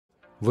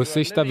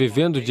Você está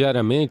vivendo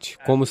diariamente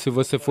como se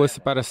você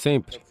fosse para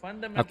sempre.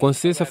 A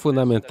consciência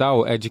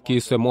fundamental é de que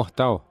isso é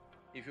mortal.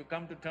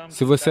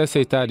 Se você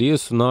aceitar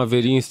isso, não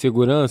haveria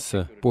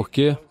insegurança,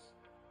 porque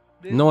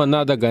não há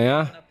nada a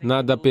ganhar,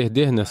 nada a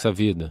perder nessa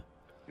vida.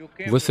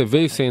 Você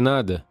veio sem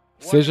nada.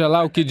 Seja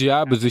lá o que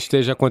diabos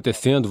esteja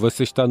acontecendo,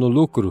 você está no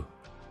lucro.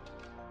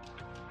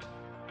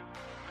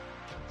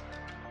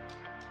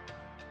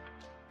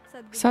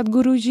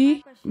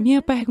 Sadhguruji,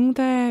 minha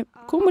pergunta é: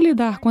 como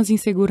lidar com as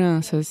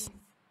inseguranças?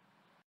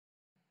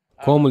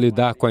 Como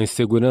lidar com a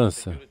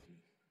insegurança?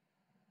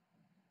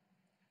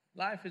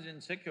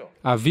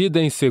 A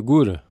vida é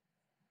insegura.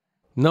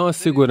 Não há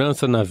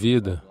segurança na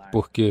vida,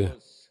 porque...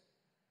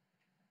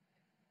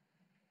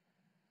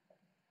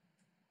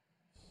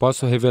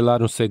 Posso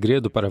revelar um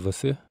segredo para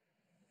você?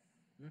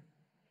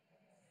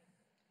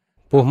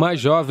 Por mais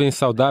jovem e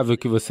saudável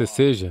que você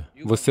seja,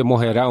 você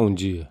morrerá um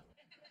dia.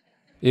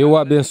 Eu o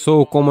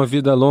abençoo com uma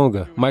vida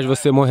longa, mas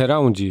você morrerá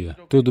um dia.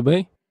 Tudo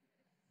bem?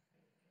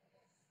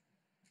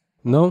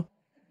 Não?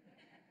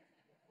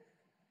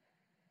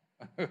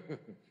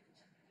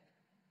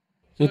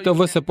 Então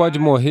você pode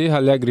morrer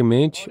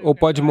alegremente ou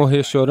pode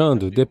morrer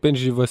chorando, depende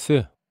de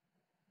você.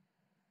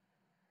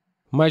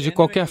 Mas de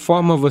qualquer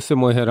forma você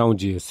morrerá um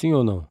dia, sim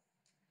ou não?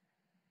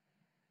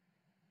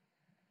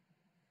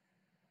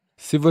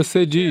 Se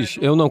você diz,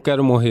 eu não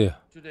quero morrer,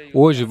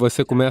 hoje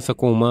você começa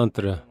com o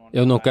mantra,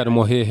 eu não quero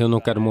morrer, eu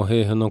não quero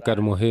morrer, eu não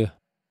quero morrer.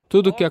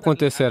 Tudo o que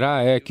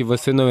acontecerá é que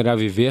você não irá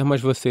viver,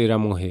 mas você irá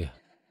morrer.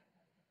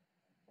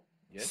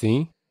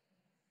 Sim?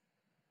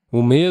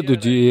 O medo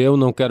de eu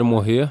não quero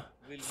morrer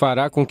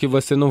fará com que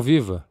você não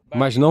viva,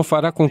 mas não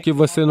fará com que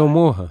você não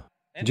morra.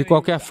 De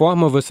qualquer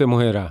forma você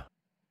morrerá.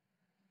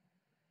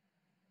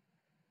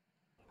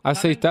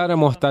 Aceitar a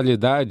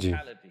mortalidade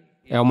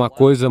é uma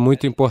coisa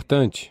muito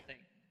importante.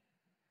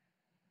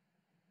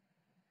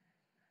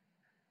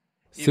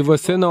 Se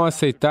você não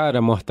aceitar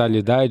a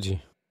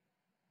mortalidade,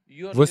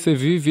 você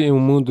vive em um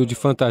mundo de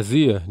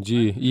fantasia,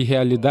 de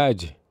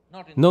irrealidade,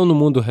 não no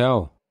mundo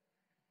real.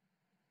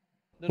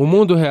 O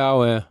mundo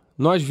real é,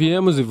 nós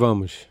viemos e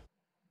vamos.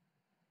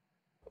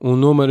 Um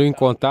número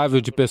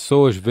incontável de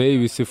pessoas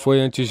veio e se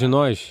foi antes de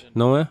nós,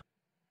 não é?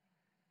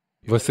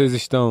 Vocês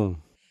estão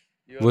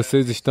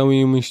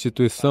em uma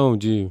instituição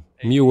de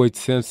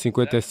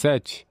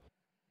 1857.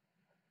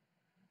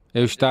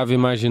 Eu estava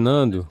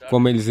imaginando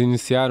como eles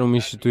iniciaram uma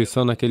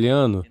instituição naquele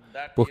ano,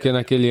 porque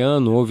naquele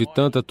ano houve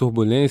tanta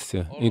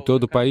turbulência em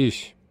todo o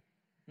país.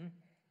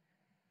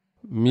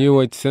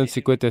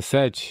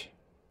 1857.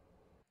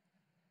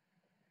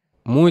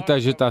 Muita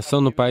agitação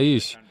no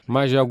país,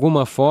 mas de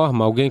alguma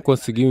forma alguém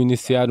conseguiu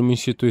iniciar uma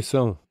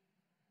instituição.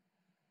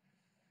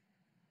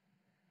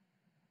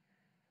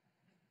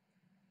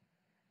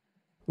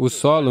 O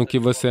solo em que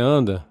você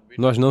anda,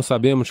 nós não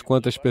sabemos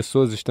quantas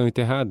pessoas estão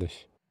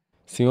enterradas.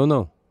 Sim ou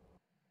não?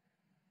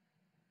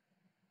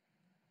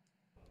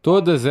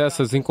 Todas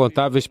essas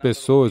incontáveis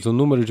pessoas, o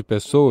número de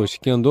pessoas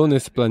que andou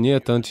nesse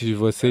planeta antes de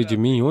você e de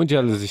mim, onde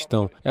elas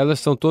estão? Elas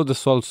são todas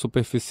solo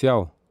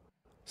superficial.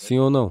 Sim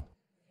ou não?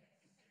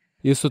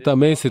 Isso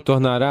também se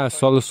tornará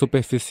solo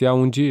superficial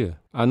um dia,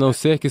 a não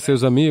ser que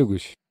seus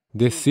amigos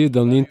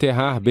decidam lhe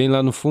enterrar bem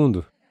lá no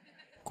fundo,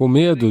 com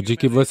medo de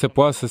que você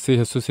possa se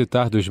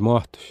ressuscitar dos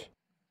mortos.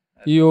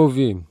 E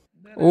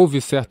houve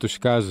certos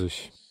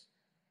casos.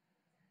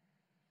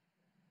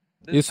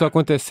 Isso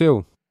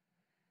aconteceu.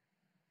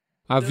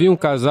 Havia um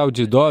casal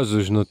de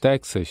idosos no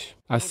Texas,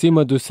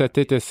 acima dos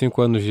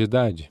 75 anos de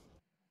idade.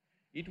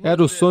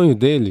 Era o sonho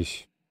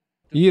deles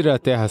ir à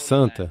Terra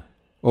Santa,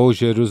 ou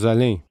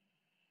Jerusalém.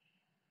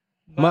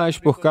 Mas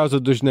por causa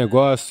dos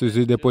negócios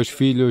e depois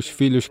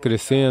filhos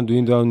crescendo,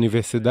 indo à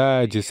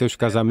universidade, seus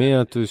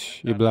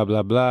casamentos e blá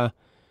blá blá,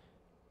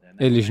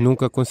 eles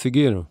nunca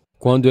conseguiram.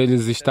 Quando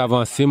eles estavam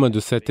acima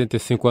dos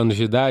 75 anos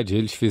de idade,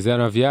 eles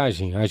fizeram a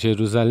viagem a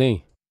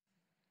Jerusalém.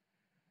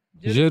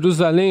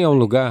 Jerusalém é um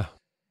lugar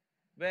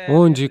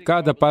onde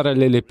cada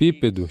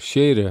paralelepípedo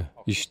cheira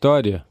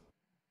história.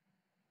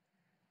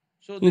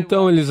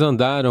 Então eles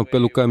andaram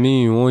pelo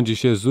caminho onde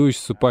Jesus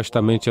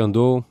supostamente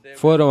andou,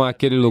 foram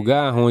àquele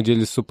lugar onde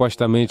ele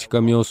supostamente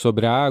caminhou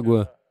sobre a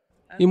água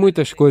e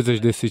muitas coisas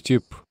desse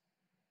tipo.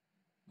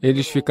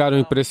 Eles ficaram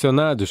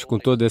impressionados com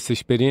toda essa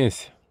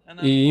experiência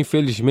e,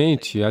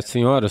 infelizmente, a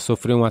senhora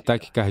sofreu um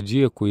ataque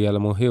cardíaco e ela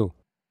morreu.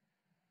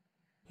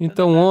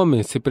 Então o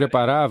homem se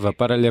preparava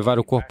para levar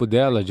o corpo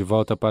dela de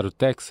volta para o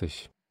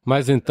Texas,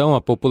 mas então a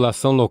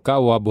população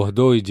local o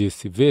abordou e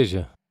disse,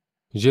 veja,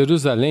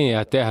 Jerusalém é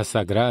a terra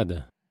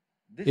sagrada.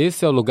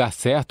 Esse é o lugar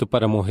certo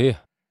para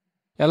morrer.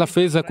 Ela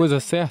fez a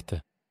coisa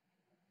certa.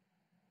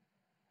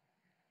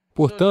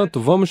 Portanto,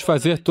 vamos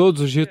fazer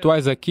todos os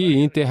rituais aqui e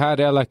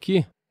enterrar ela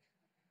aqui.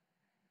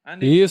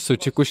 E isso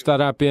te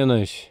custará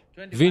apenas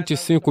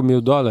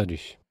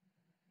 $25.000.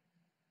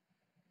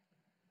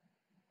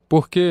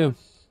 Porque,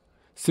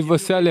 se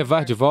você a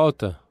levar de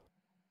volta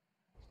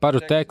para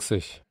o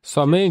Texas,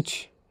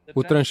 somente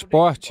o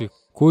transporte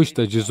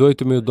custa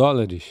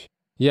 $18.000.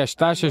 E as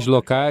taxas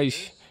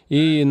locais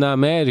E na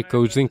América,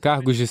 os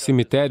encargos de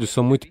cemitérios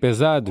são muito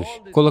pesados.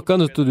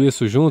 Colocando tudo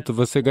isso junto,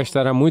 você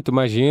gastará muito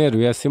mais dinheiro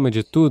e, acima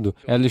de tudo,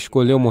 ela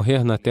escolheu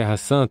morrer na Terra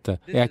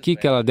Santa. É aqui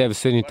que ela deve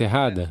ser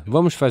enterrada.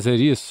 Vamos fazer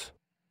isso?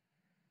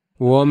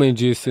 O homem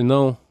disse,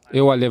 não,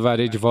 eu a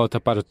levarei de volta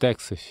para o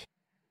Texas.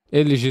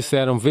 Eles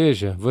disseram,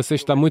 veja, você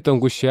está muito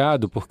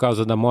angustiado por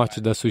causa da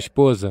morte da sua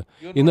esposa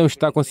e não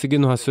está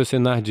conseguindo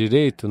raciocinar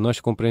direito, nós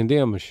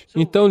compreendemos.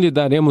 Então lhe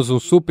daremos um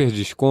super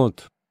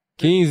desconto,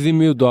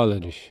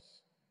 $15.000.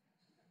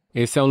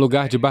 Esse é um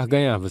lugar de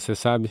barganhar, você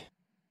sabe?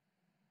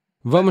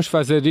 Vamos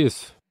fazer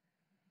isso.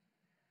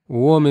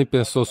 O homem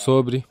pensou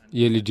sobre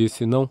e ele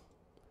disse, não,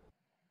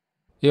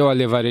 eu a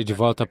levarei de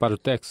volta para o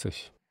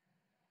Texas.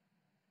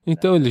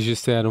 Então eles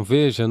disseram,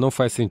 veja, não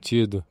faz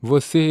sentido.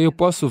 Eu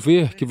posso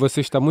ver que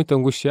você está muito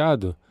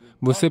angustiado.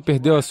 Você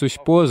perdeu a sua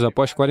esposa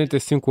após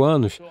 45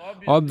 anos.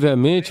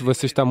 Obviamente,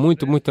 você está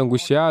muito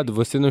angustiado,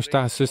 você não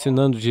está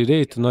raciocinando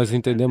direito, nós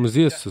entendemos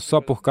isso. Só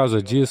por causa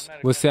disso,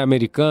 você é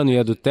americano e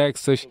é do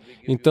Texas,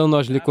 então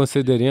nós lhe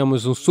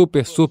concederemos um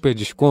super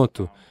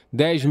desconto.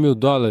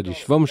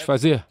 $10.000. Vamos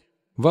fazer?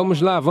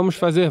 Vamos lá, vamos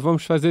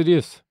fazer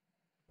isso.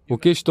 O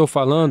que estou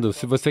falando,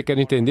 se você quer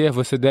entender,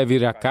 você deve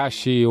ir a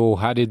Kashi ou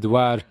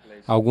Haridwar,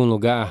 algum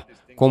lugar,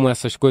 como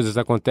essas coisas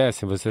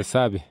acontecem, você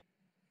sabe?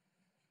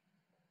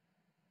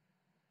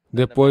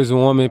 Depois um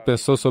homem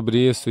pensou sobre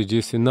isso e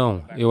disse,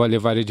 não, eu a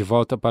levarei de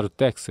volta para o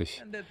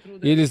Texas.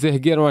 E eles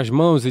ergueram as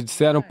mãos e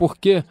disseram, por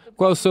quê?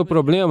 Qual é o seu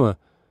problema?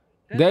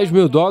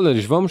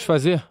 $10.000, vamos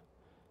fazer.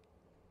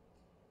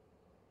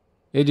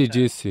 Ele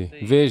disse,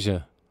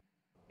 veja,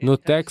 no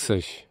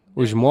Texas,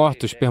 os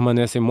mortos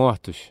permanecem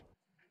mortos.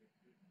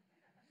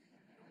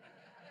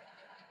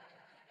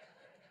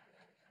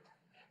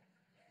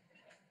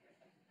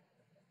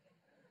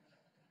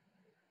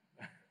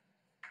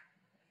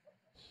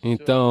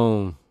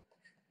 Então,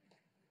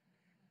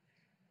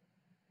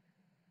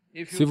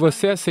 se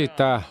você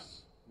aceitar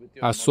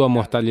a sua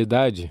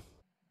mortalidade,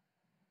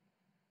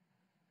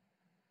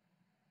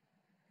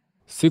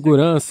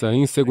 segurança,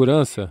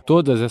 insegurança,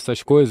 todas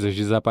essas coisas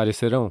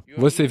desaparecerão.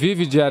 Você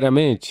vive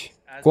diariamente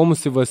como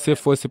se você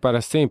fosse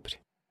para sempre.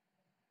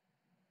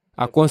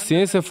 A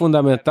consciência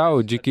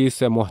fundamental de que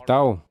isso é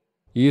mortal,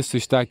 e isso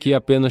está aqui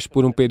apenas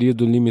por um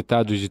período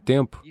limitado de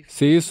tempo,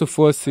 se isso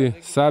fosse,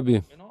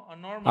 sabe,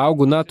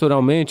 algo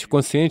naturalmente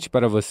consciente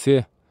para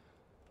você,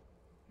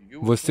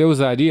 você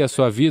usaria a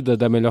sua vida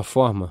da melhor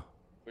forma,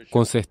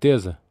 com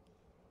certeza.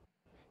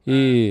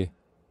 E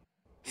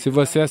se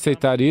você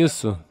aceitar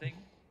isso,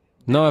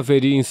 não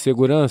haveria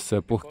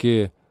insegurança,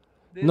 porque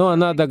não há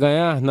nada a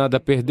ganhar, nada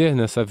a perder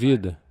nessa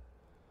vida.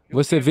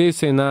 Você veio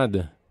sem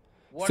nada.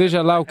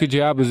 Seja lá o que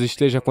diabos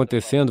esteja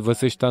acontecendo,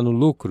 você está no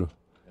lucro,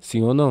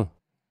 sim ou não?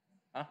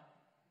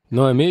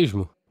 Não é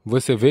mesmo?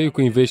 Você veio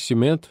com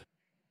investimento?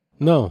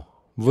 Não,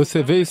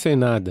 você veio sem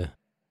nada.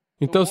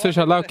 Então,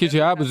 seja lá o que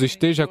diabos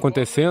esteja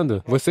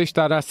acontecendo, você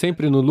estará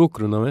sempre no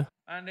lucro, não é?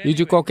 E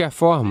de qualquer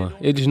forma,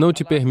 eles não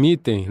te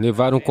permitem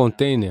levar um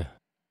container.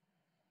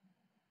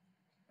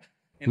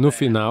 No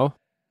final,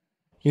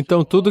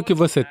 então tudo que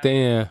você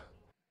tem é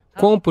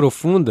quão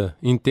profunda,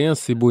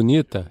 intensa e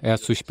bonita é a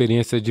sua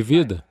experiência de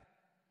vida.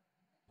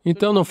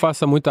 Então não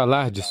faça muito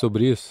alarde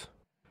sobre isso.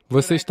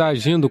 Você está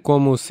agindo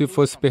como se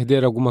fosse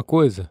perder alguma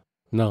coisa?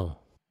 Não.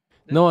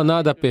 Não há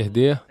nada a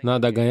perder,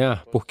 nada a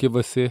ganhar, porque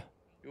você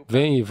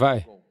vem e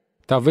vai.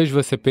 Talvez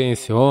você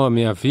pense, oh,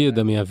 minha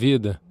vida.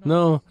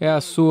 Não, é a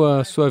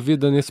sua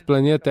vida nesse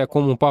planeta é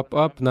como um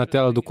pop-up na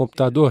tela do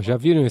computador. Já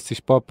viram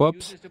esses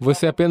pop-ups?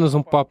 Você é apenas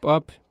um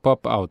pop-up,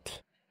 pop-out.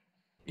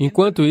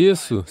 Enquanto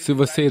isso, se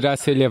você irá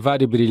se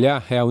elevar e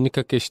brilhar, é a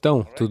única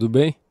questão, tudo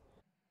bem?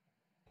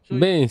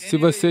 Bem, se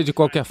você de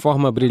qualquer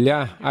forma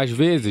brilhar, às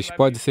vezes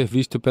pode ser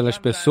visto pelas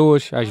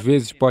pessoas, às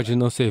vezes pode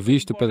não ser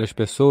visto pelas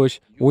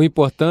pessoas. O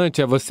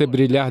importante é você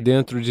brilhar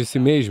dentro de si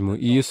mesmo,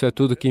 e isso é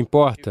tudo que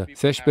importa.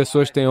 Se as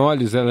pessoas têm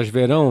olhos, elas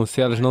verão.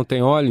 Se elas não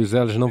têm olhos,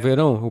 elas não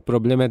verão. O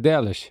problema é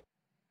delas.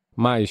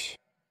 Mas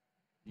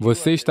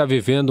você está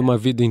vivendo uma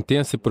vida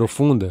intensa e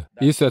profunda.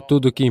 Isso é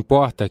tudo que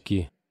importa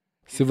aqui.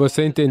 Se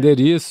você entender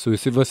isso, e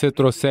se você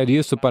trouxer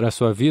isso para a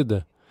sua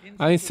vida,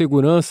 a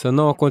insegurança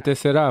não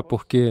acontecerá,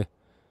 porque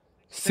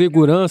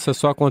segurança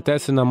só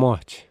acontece na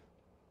morte.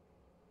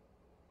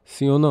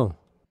 Sim ou não?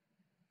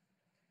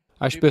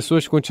 As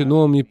pessoas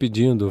continuam me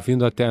pedindo,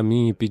 vindo até a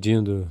mim e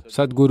pedindo,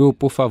 Sadhguru,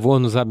 por favor,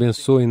 nos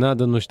abençoe,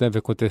 nada nos deve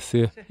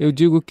acontecer. Eu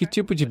digo, que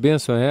tipo de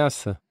bênção é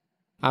essa?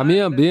 A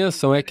minha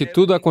bênção é que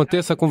tudo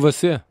aconteça com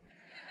você.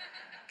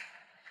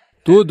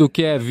 Tudo o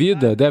que é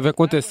vida deve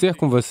acontecer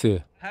com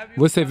você.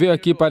 Você veio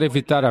aqui para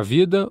evitar a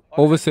vida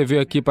ou você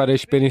veio aqui para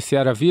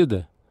experienciar a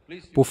vida?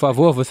 Por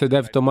favor, você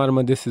deve tomar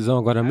uma decisão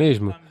agora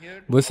mesmo.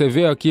 Você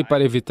veio aqui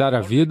para evitar a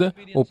vida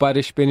ou para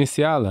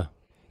experienciá-la?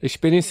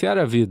 Experienciar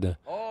a vida.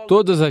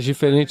 Todas as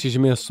diferentes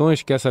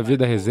dimensões que essa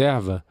vida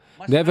reserva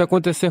devem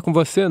acontecer com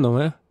você, não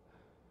é?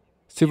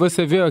 Se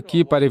você veio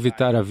aqui para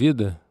evitar a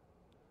vida,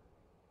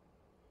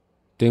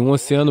 tem um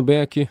oceano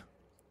bem aqui.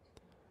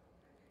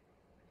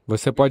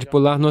 Você pode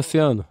pular no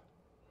oceano.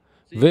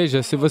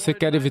 Veja, se você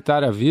quer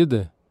evitar a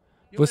vida,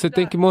 Você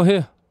tem que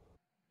morrer.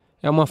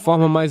 É uma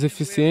forma mais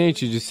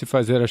eficiente de se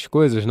fazer as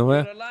coisas, não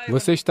é?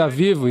 Você está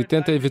vivo e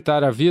tenta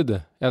evitar a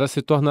vida, ela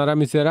se tornará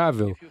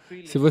miserável.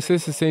 Se você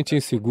se sente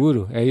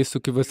inseguro, é isso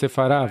que você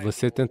fará,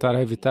 você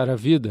tentará evitar a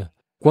vida.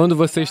 Quando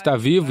você está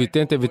vivo e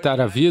tenta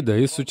evitar a vida,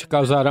 isso te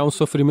causará um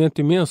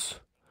sofrimento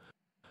imenso.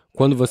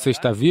 Quando você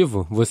está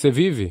vivo, você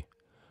vive.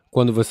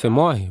 Quando você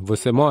morre,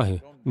 você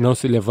morre. Não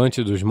se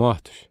levante dos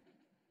mortos.